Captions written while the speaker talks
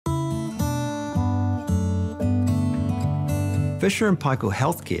Fisher & Paykel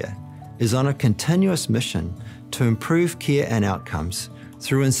Healthcare is on a continuous mission to improve care and outcomes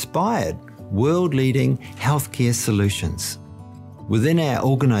through inspired, world-leading healthcare solutions. Within our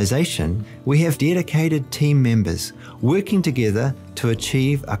organisation, we have dedicated team members working together to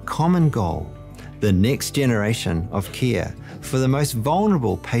achieve a common goal: the next generation of care for the most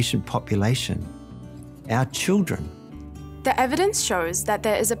vulnerable patient population, our children. The evidence shows that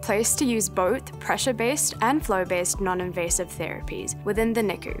there is a place to use both pressure-based and flow-based non-invasive therapies within the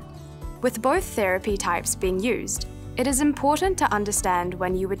NICU. With both therapy types being used, it is important to understand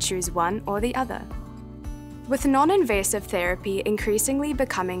when you would choose one or the other. With non-invasive therapy increasingly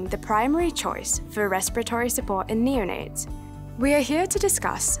becoming the primary choice for respiratory support in neonates, we are here to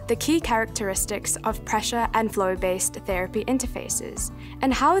discuss the key characteristics of pressure and flow-based therapy interfaces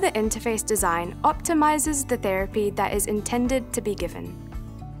and how the interface design optimizes the therapy that is intended to be given.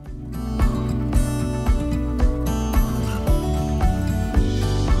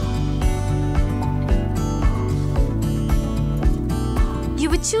 You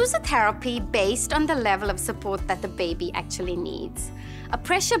would choose a therapy based on the level of support that the baby actually needs. A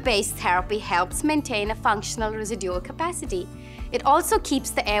pressure-based therapy helps maintain a functional residual capacity. It also keeps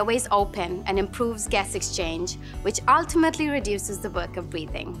the airways open and improves gas exchange, which ultimately reduces the work of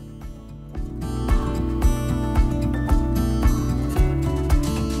breathing.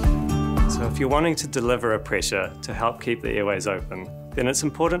 So if you're wanting to deliver a pressure to help keep the airways open, then it's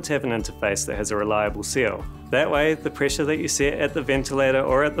important to have an interface that has a reliable seal. That way, the pressure that you set at the ventilator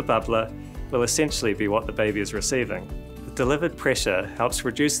or at the bubbler will essentially be what the baby is receiving. The delivered pressure helps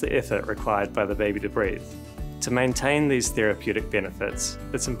reduce the effort required by the baby to breathe. To maintain these therapeutic benefits,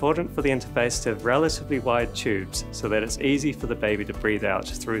 it's important for the interface to have relatively wide tubes so that it's easy for the baby to breathe out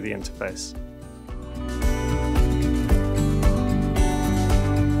through the interface.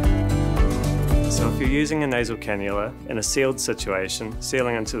 So if you're using a nasal cannula in a sealed situation,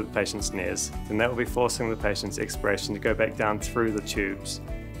 sealing into the patient's nares, then that will be forcing the patient's expiration to go back down through the tubes.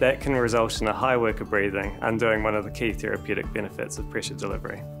 That can result in a high work of breathing, undoing one of the key therapeutic benefits of pressure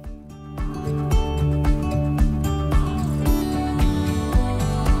delivery.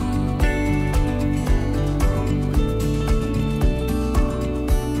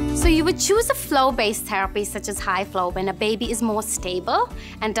 So you would choose a flow-based therapy such as high flow when a baby is more stable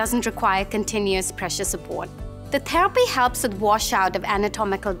and doesn't require continuous pressure support. The therapy helps with washout of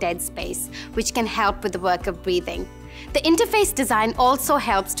anatomical dead space, which can help with the work of breathing. The interface design also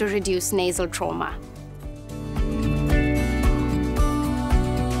helps to reduce nasal trauma.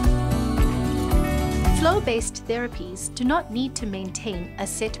 Flow-based therapies do not need to maintain a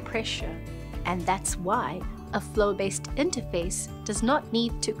set pressure, and that's why a flow-based interface does not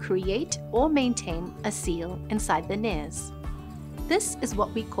need to create or maintain a seal inside the nares. This is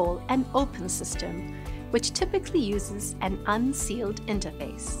what we call an open system, which typically uses an unsealed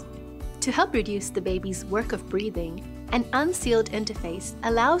interface. To help reduce the baby's work of breathing, an unsealed interface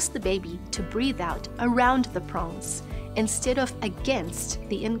allows the baby to breathe out around the prongs instead of against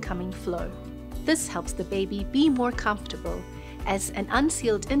the incoming flow. This helps the baby be more comfortable, as an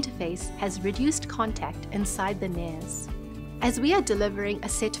unsealed interface has reduced contact inside the nares. As we are delivering a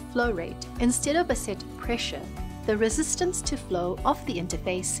set flow rate instead of a set pressure, the resistance to flow of the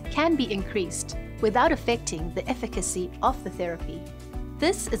interface can be increased without affecting the efficacy of the therapy.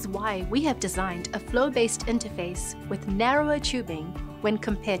 This is why we have designed a flow-based interface with narrower tubing when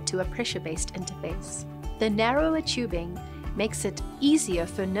compared to a pressure-based interface. The narrower tubing makes it easier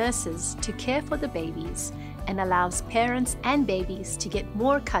for nurses to care for the babies and allows parents and babies to get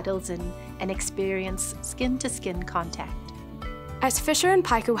more cuddles in and experience skin-to-skin contact. At Fisher &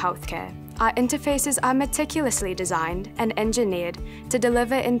 Paykel Healthcare, our interfaces are meticulously designed and engineered to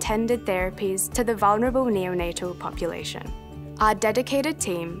deliver intended therapies to the vulnerable neonatal population. Our dedicated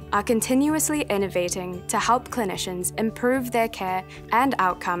team are continuously innovating to help clinicians improve their care and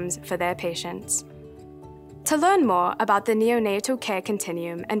outcomes for their patients. To learn more about the neonatal care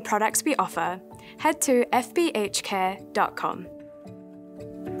continuum and products we offer, head to fbhcare.com.